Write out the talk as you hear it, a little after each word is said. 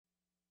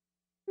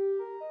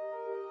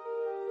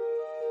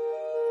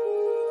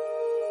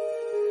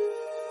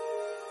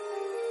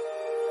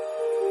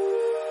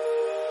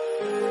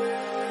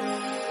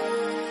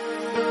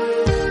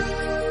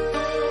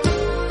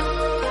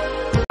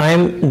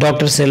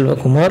Dr.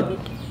 Selvakumar,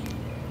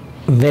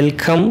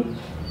 welcome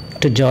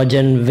to George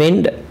and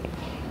Wind.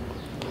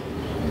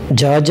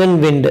 George and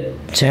Wind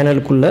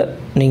சேனலுக்குள்ள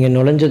நீங்க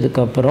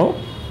நுழைஞ்சதுக்கு அப்புறம்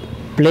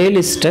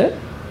பிளேலிஸ்ட்டை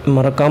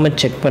மறக்காம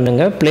check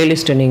பண்ணுங்க.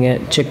 பிளேலிஸ்ட்டை நீங்க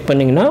செக்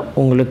பண்ணீங்கன்னா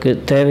உங்களுக்கு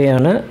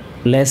தேவையான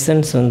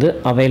லெசன்ஸ் வந்து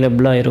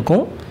அவைலபிளா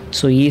இருக்கும்.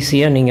 ஸோ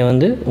ஈஸியா நீங்க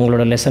வந்து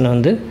உங்களோட லெசனை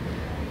வந்து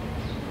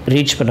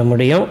ரீச் பண்ண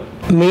முடியும்.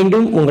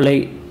 மீண்டும் உங்களை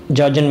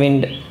ஜார்ஜ் அண்ட்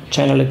விண்ட்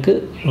சேனலுக்கு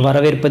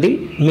வரவேற்பதில்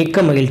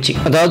மிக்க மகிழ்ச்சி.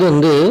 அதாவது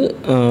வந்து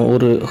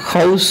ஒரு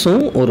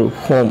ஹவுஸும் ஒரு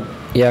ஹோம்,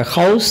 எ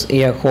ஹவுஸ்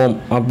எ ஹோம்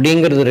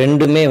அப்படிங்கிறது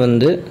ரெண்டுமே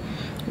வந்து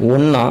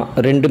ஒன்றா,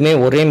 ரெண்டுமே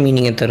ஒரே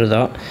மீனிங்கை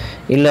தருதா,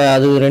 இல்லை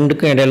அது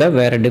ரெண்டுக்கும் இடையில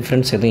வேறு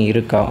டிஃப்ரென்ஸ் எதுவும்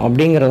இருக்கா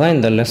அப்படிங்கிறதான்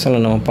இந்த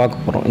லெசனில் நம்ம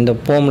பார்க்க போகிறோம். இந்த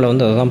போமில்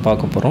வந்து அதை தான்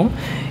பார்க்க போகிறோம்.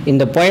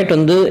 இந்த பாயிண்ட்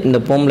வந்து இந்த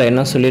போமில்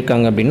என்ன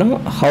சொல்லியிருக்காங்க அப்படின்னா,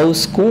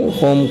 ஹவுஸ்க்கும்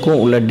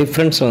ஹோமுக்கும் உள்ள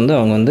டிஃப்ரென்ஸ் வந்து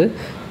அவங்க வந்து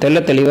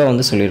தெளிவாக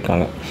வந்து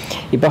சொல்லியிருக்காங்க.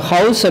 இப்போ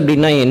ஹவுஸ்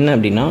அப்படின்னா என்ன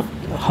அப்படின்னா,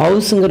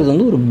 ஹவுஸுங்கிறது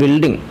வந்து ஒரு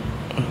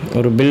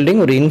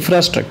பில்டிங், ஒரு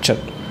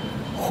இன்ஃப்ராஸ்ட்ரக்சர்.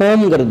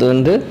 ஹோம்ங்கிறது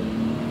வந்து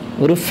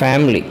ஒரு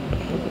ஃபேமிலி,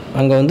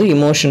 அங்கே வந்து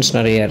இமோஷன்ஸ்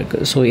நிறையா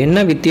இருக்குது. ஸோ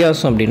என்ன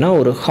வித்தியாசம் அப்படின்னா,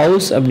 ஒரு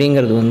ஹவுஸ்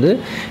அப்படிங்கிறது வந்து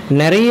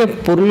நிறைய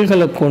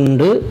பொருள்களை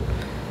கொண்டு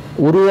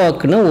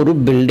உருவாக்குன ஒரு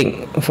building.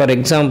 For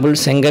example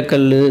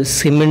செங்கக்கல்,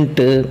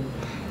 cement,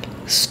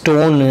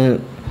 stone,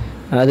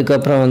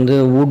 அதுக்கப்புறம் வந்து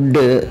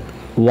வுட்டு,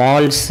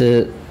 வால்ஸு,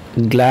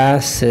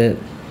 கிளாஸு,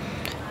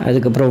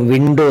 அதுக்கப்புறம்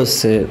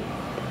விண்டோஸு,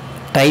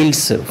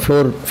 டைல்ஸு,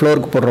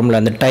 ஃப்ளோருக்கு போடுறோம்ல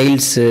அந்த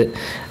டைல்ஸு,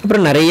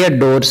 அப்புறம் நிறைய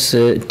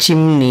டோர்ஸு,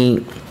 சிம்னி,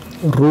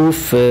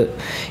 ரூஃபு,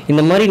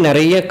 இந்த மாதிரி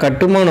நிறைய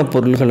கட்டுமான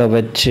பொருள்களை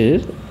வச்சு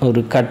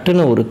ஒரு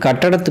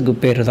கட்டடத்துக்கு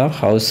பேர் தான்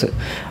ஹவுஸு.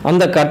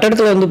 அந்த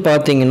கட்டடத்தில் வந்து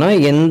பார்த்திங்கன்னா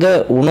எந்த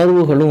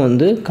உணர்வுகளும்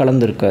வந்து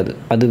கலந்துருக்காது.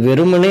 அது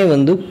வெறுமனே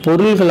வந்து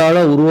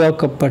பொருள்களால்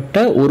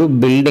உருவாக்கப்பட்ட ஒரு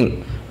பில்டிங்,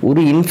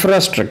 ஒரு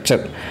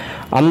இன்ஃப்ராஸ்ட்ரக்சர்.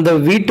 அந்த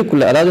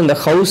வீட்டுக்குள்ளே, அதாவது இந்த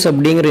ஹவுஸ்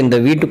அப்படிங்கிற இந்த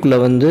வீட்டுக்குள்ளே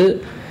வந்து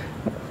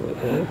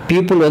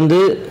பீப்புள் வந்து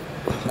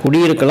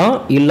குடியிருக்கலாம்,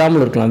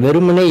 இல்லாமல் இருக்கலாம்.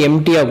 வெறுமனே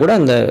எம்டியாக கூட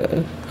அந்த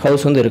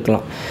ஹவுஸ் வந்து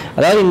இருக்கலாம்.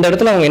 அதாவது இந்த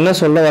இடத்துல அவங்க என்ன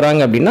சொல்ல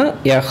வராங்க அப்படின்னா,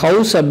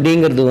 ஹவுஸ்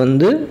அப்படிங்கிறது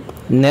வந்து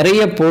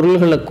நிறைய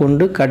பொருள்களை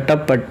கொண்டு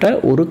கட்டப்பட்ட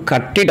ஒரு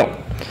கட்டிடம்.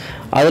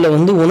 அதில்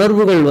வந்து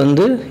உணர்வுகள்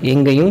வந்து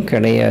எங்கேயும்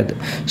கிடையாது.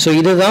 ஸோ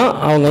இதுதான்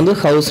அவங்க வந்து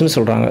ஹவுஸ்ன்னு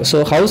சொல்கிறாங்க. ஸோ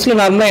ஹவுஸில்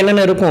நார்மலாக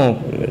என்னென்ன இருக்கும்?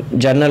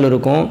 ஜன்னல்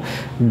இருக்கும்,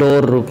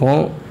 டோர்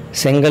இருக்கும்,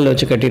 செங்கல்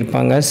வச்சு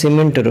கட்டியிருப்பாங்க,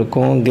 சிமெண்ட்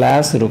இருக்கும்,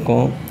 கிளாஸ்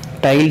இருக்கும்,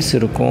 டைல்ஸ்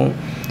இருக்கும்,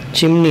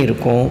 சிம்னி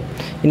இருக்கும்.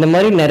 இந்த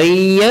மாதிரி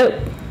நிறைய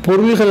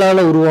பொருள்களால்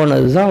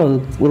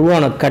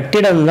உருவான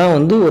கட்டிடம் தான்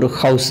வந்து ஒரு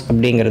ஹவுஸ்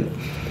அப்படிங்கிறது.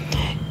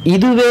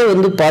 இதுவே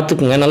வந்து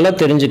பார்த்துக்குங்க, நல்லா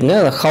தெரிஞ்சுக்குங்க,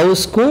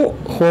 ஹவுஸ்க்கும்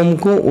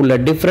ஹோம்க்கும் உள்ள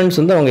டிஃப்ரென்ஸ்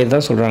வந்து அவங்க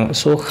இதான் சொல்கிறாங்க.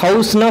 ஸோ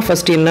ஹவுஸ்னால்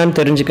ஃபஸ்ட்டு என்னன்னு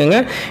தெரிஞ்சுக்கோங்க.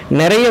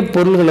 நிறைய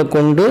பொருள்களை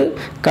கொண்டு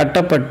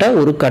கட்டப்பட்ட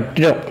ஒரு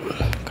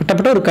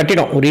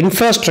கட்டிடம், ஒரு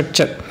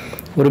இன்ஃப்ராஸ்ட்ரக்சர்,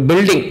 ஒரு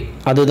பில்டிங்,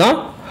 அதுதான்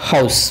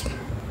ஹவுஸ்.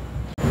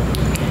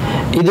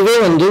 இதுவே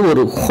வந்து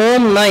ஒரு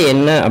ஹோம்னா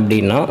என்ன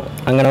அப்படின்னா,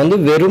 அங்கே வந்து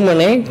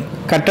வெறுமனே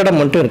கட்டடம்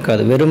மட்டும்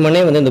இருக்காது.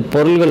 வெறுமனே வந்து இந்த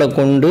பொருள்களை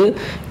கொண்டு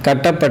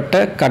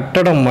கட்டப்பட்ட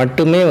கட்டடம்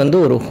மட்டுமே வந்து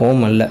ஒரு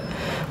ஹோம் அல்ல.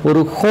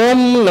 ஒரு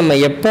ஹோம் நம்ம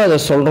எப்போ அதை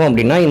சொல்கிறோம்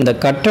அப்படின்னா, இந்த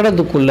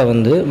கட்டடத்துக்குள்ளே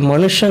வந்து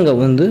மனுஷங்க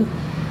வந்து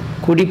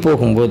குடி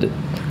போகும்போது,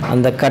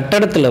 அந்த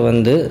கட்டடத்தில்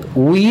வந்து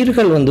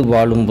உயிர்கள் வந்து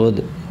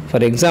வாழும்போது.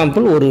 ஃபார்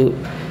எக்ஸாம்பிள் ஒரு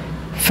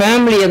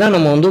ஃபேமிலியை தான்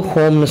நம்ம வந்து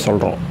ஹோம்னு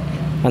சொல்கிறோம்.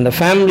 அந்த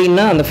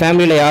ஃபேமிலின்னா அந்த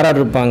ஃபேமிலியில் யார்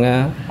இருப்பாங்க?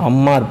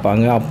 அம்மா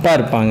இருப்பாங்க, அப்பா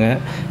இருப்பாங்க,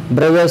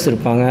 பிரதர்ஸ்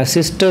இருப்பாங்க,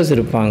 சிஸ்டர்ஸ்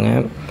இருப்பாங்க,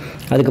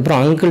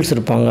 அதுக்கப்புறம் அங்கிள்ஸ்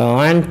இருப்பாங்க,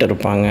 ஆண்ட்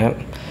இருப்பாங்க,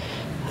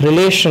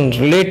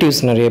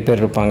 ரிலேட்டிவ்ஸ் நிறைய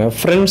பேர் இருப்பாங்க,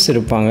 ஃப்ரெண்ட்ஸ்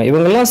இருப்பாங்க.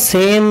 இவங்கெல்லாம்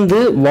சேர்ந்து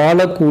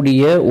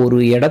வாழக்கூடிய ஒரு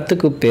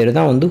இடத்துக்கு பேர்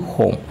தான் வந்து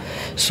ஹோம்.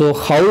 ஸோ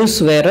ஹவுஸ்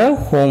வேறு,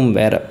 ஹோம்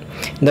வேறு.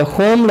 இந்த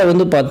ஹோமில்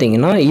வந்து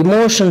பார்த்திங்கன்னா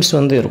இமோஷன்ஸ்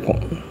வந்து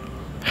இருக்கும்,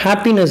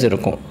 ஹாப்பினஸ்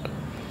இருக்கும்,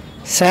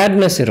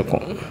 சேட்னஸ்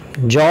இருக்கும்,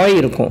 ஜாய்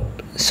இருக்கும்,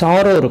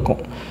 சாரோ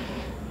இருக்கும்,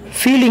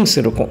 ஃபீலிங்ஸ்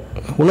இருக்கும்.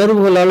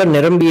 உணர்வுகளால்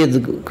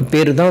நிரம்பியதுக்கு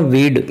பேர் தான்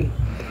வீடு.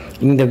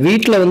 இந்த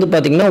வீட்டில் வந்து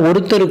பார்த்திங்கன்னா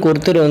ஒருத்தருக்கு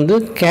ஒருத்தர் வந்து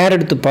கேர்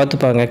எடுத்து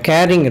பார்த்துப்பாங்க,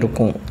 கேரிங்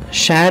இருக்கும்,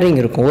 ஷேரிங்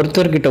இருக்கும்,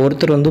 ஒருத்தர்கிட்ட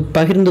ஒருத்தர் வந்து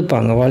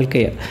பகிர்ந்துப்பாங்க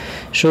வாழ்க்கையை.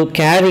 ஸோ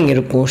கேரிங்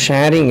இருக்கும்,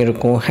 ஷேரிங்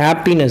இருக்கும்,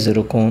 ஹாப்பினஸ்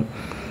இருக்கும்,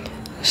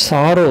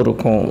 சாரோ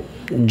இருக்கும்,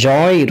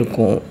 ஜாய்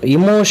இருக்கும்,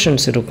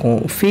 இமோஷன்ஸ் இருக்கும்,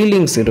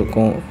 ஃபீலிங்ஸ்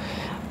இருக்கும்.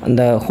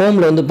 அந்த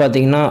ஹோமில் வந்து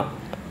பார்த்திங்கன்னா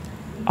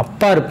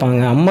அப்பா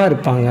இருப்பாங்க, அம்மா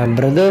இருப்பாங்க,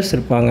 பிரதர்ஸ்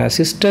இருப்பாங்க,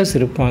 சிஸ்டர்ஸ்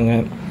இருப்பாங்க,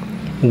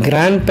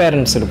 கிராண்ட்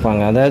பேரண்ட்ஸ்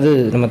இருப்பாங்க, அதாவது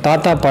நம்ம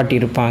தாத்தா பாட்டி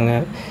இருப்பாங்க,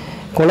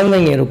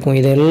 குழந்தைங்க இருக்கும்.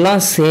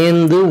 இதெல்லாம்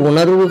சேர்ந்து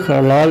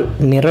உணர்வுகளால்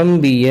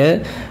நிரம்பிய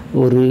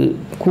ஒரு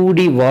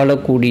கூடி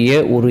வாழக்கூடிய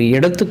ஒரு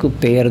இடத்துக்கு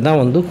பெயர்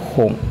தான் வந்து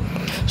ஹோம்.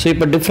 ஸோ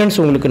இப்போ டிஃப்ரென்ஸ்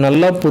உங்களுக்கு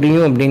நல்லா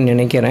புரியும் அப்படின்னு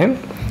நினைக்கிறேன்.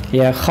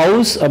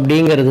 ஹவுஸ்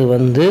அப்படிங்கிறது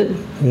வந்து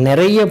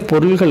நிறைய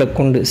பொருள்களை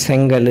கொண்டு,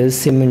 செங்கல்,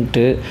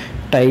 சிமெண்ட்டு,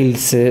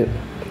 டைல்ஸு,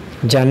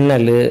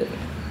 ஜன்னல்,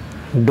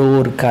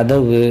 டோர்,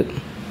 கதவு,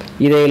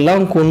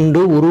 இதையெல்லாம் கொண்டு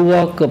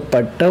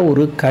உருவாக்கப்பட்ட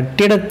ஒரு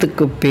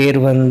கட்டிடத்துக்கு பேர்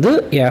வந்து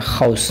எ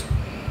ஹவுஸ்.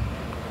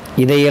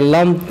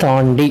 இதையெல்லாம்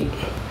தாண்டி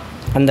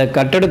அந்த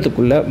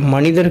கட்டடத்துக்குள்ளே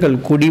மனிதர்கள்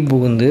குடி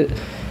புகுந்து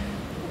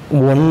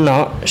ஒன்றா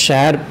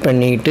ஷேர்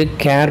பண்ணிக்கிட்டு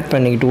கேர்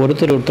பண்ணிக்கிட்டு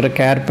ஒருத்தரை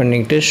கேர்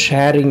பண்ணிக்கிட்டு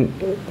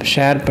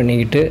ஷேர்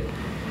பண்ணிக்கிட்டு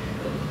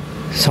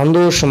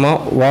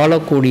சந்தோஷமாக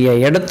வாழக்கூடிய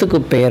இடத்துக்கு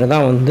பெயர்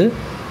தான் வந்து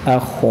a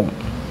home.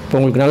 இப்போ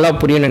உங்களுக்கு நல்லா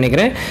புரியும்னு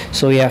நினைக்கிறேன்.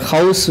 ஸோ a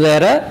house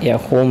வேறு a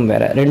home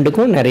வேறு,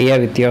 ரெண்டுக்கும் நிறைய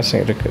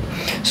வித்தியாசம் இருக்குது.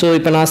 ஸோ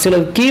இப்போ நான் சில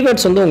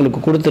கீவேர்ட்ஸ் வந்து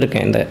உங்களுக்கு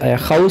கொடுத்துருக்கேன். இந்த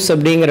ஹவுஸ்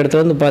அப்படிங்கிற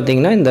இடத்துல வந்து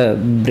பார்த்திங்கன்னா இந்த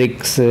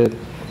பிரிக்ஸு,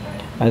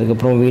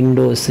 அதுக்கப்புறம்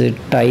விண்டோஸு,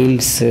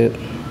 டைல்ஸு,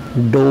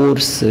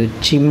 டோர்ஸு,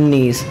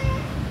 சிம்னிஸ்,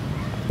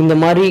 இந்த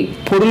மாதிரி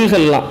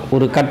பொருள்கள்லாம்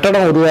ஒரு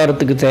கட்டடம்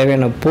உருவாகிறதுக்கு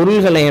தேவையான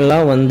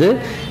பொருள்களையெல்லாம் வந்து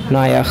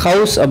நான் எ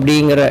ஹவுஸ்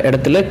அப்படிங்கிற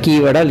இடத்துல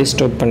கீவேர்டாக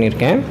லிஸ்ட் அவுட்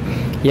பண்ணியிருக்கேன்.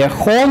 எ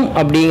ஹோம்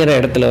அப்படிங்கிற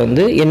இடத்துல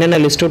வந்து என்னென்ன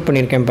லிஸ்ட் அவுட்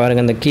பண்ணியிருக்கேன்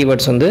பாருங்கள். அந்த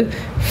கீவேர்ட்ஸ் வந்து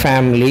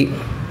family,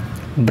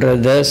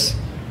 brothers,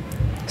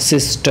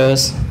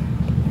 sisters,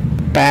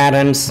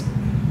 parents,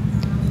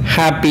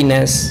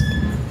 happiness,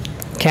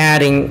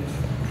 carrying,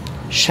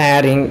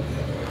 sharing,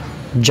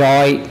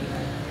 Joy,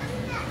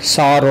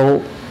 sorrow,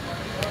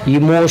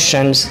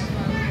 emotions,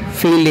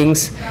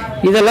 feelings,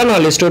 இதெல்லாம்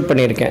நான் லிஸ்ட் அவுட்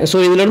பண்ணியிருக்கேன். ஸோ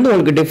இதிலேருந்து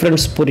உங்களுக்கு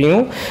டிஃப்ரென்ஸ்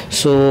புரியும்.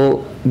 ஸோ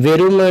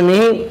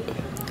வெறுமனே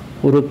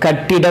ஒரு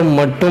கட்டிடம்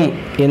மட்டும்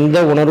எந்த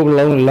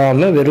உணர்வுகளும்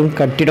இல்லாமல் வெறும்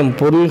கட்டிடம்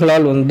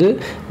பொருள்களால் வந்து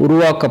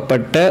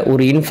உருவாக்கப்பட்ட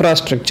ஒரு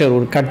இன்ஃப்ராஸ்ட்ரக்சர்,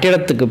 ஒரு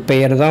கட்டிடத்துக்கு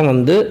பெயர் தான்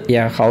வந்து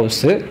எ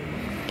ஹவுஸு.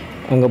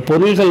 அங்கே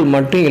பொருள்கள்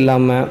மட்டும்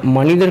இல்லாமல்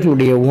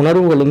மனிதர்களுடைய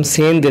உணர்வுகளும்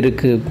சேர்ந்து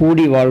இருக்குது.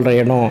 கூடி வாழ்கிற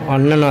இடம்,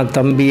 அண்ணனா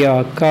தம்பியா,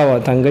 அக்காவா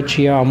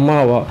தங்கச்சியா,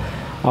 அம்மாவா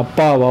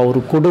அப்பாவா,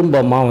 ஒரு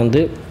குடும்பமாக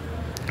வந்து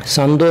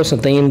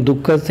சந்தோஷத்தையும்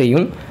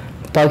துக்கத்தையும்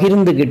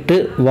பகிர்ந்துக்கிட்டு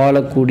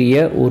வாழக்கூடிய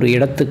ஒரு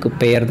இடத்துக்கு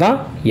பெயர் தான்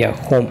எ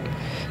ஹோம்.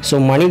 ஸோ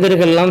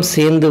மனிதர்கள்லாம்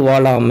சேர்ந்து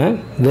வாழாமல்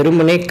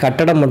வெறுமனே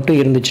கட்டடம் மட்டும்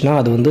இருந்துச்சுன்னா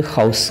அது வந்து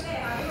ஹவுஸ்.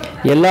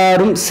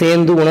 எல்லாரும்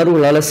சேர்ந்து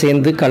உணர்வுகளால்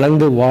சேர்ந்து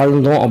கலந்து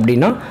வாழ்ந்தோம்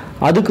அப்படின்னா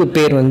அதுக்கு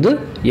பேர் வந்து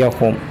எ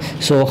ஹோம்.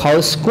 ஸோ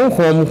ஹவுஸ்க்கும்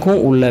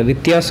ஹோமுக்கும் உள்ள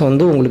வித்தியாசம்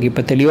வந்து உங்களுக்கு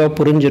இப்போ தெளிவாக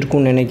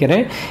புரிஞ்சிருக்கும்னு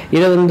நினைக்கிறேன்.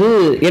 இதை வந்து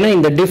ஏன்னா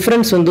இந்த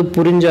டிஃப்ரென்ஸ் வந்து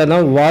புரிஞ்சால்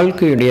தான்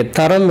வாழ்க்கையுடைய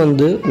தரம்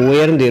வந்து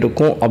உயர்ந்து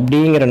இருக்கும்.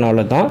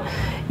 அப்படிங்கிறனால தான்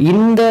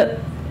இந்த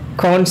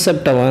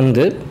கான்செப்டை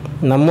வந்து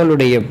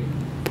நம்மளுடைய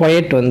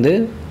பொயட் வந்து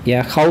எ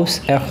ஹவுஸ்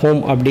எ ஹோம்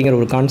அப்படிங்கிற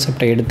ஒரு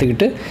கான்செப்டை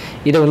எடுத்துக்கிட்டு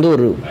இதை வந்து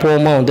ஒரு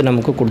போமாக வந்து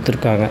நமக்கு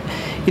கொடுத்துருக்காங்க.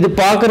 இது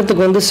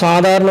பார்க்குறதுக்கு வந்து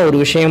சாதாரண ஒரு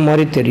விஷயம்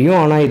மாதிரி தெரியும்.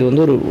 ஆனால் இது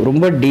வந்து ஒரு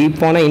ரொம்ப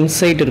டீப்பான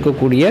இன்சைட்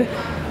இருக்கக்கூடிய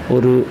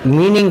ஒரு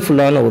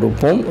மீனிங்ஃபுல்லான ஒரு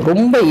போம்.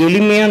 ரொம்ப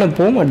எளிமையான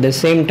போம், அட் த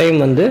சேம் டைம்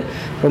வந்து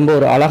ரொம்ப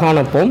ஒரு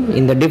அழகான போம்.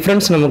 இந்த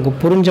டிஃப்ரென்ஸ் நமக்கு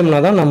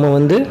புரிஞ்சோம்னா தான் நம்ம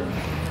வந்து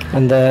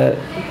அந்த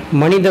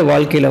மனித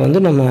வாழ்க்கையில் வந்து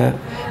நம்ம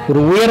ஒரு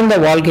உயர்ந்த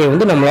வாழ்க்கையை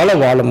வந்து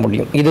நம்மளால் வாழ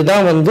முடியும்.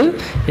 இதுதான் வந்து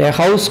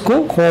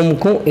ஹவுஸ்க்கும்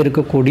ஹோமுக்கும்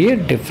இருக்கக்கூடிய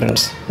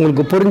டிஃப்ரென்ஸ்.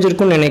 உங்களுக்கு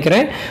புரிஞ்சிருக்கும்னு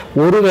நினைக்கிறேன்.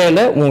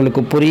 ஒருவேளை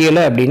உங்களுக்கு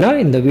புரியலை அப்படின்னா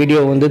இந்த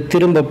வீடியோ வந்து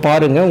திரும்ப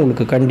பாருங்கள்,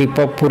 உங்களுக்கு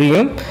கண்டிப்பாக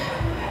புரியும்.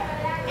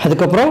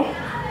 அதுக்கப்புறம்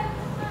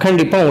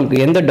கண்டிப்பாக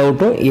உங்களுக்கு எந்த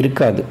டவுட்டும்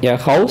இருக்காது. எ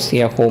ஹவுஸ்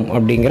எ ஹோம்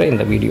அப்படிங்கிற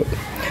இந்த வீடியோ.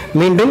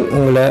 மீண்டும்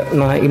உங்களை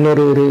நான்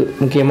இன்னொரு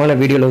முக்கியமான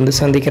வீடியோவில் வந்து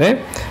சந்திக்கிறேன்.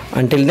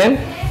 அன்டில் தென்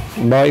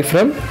பாய்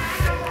ஃப்ரம்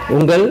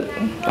உங்கள்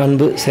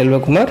அன்பு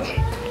Selvakumar,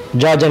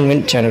 George and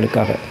win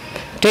சேனலுக்காக.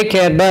 Take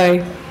care, bye.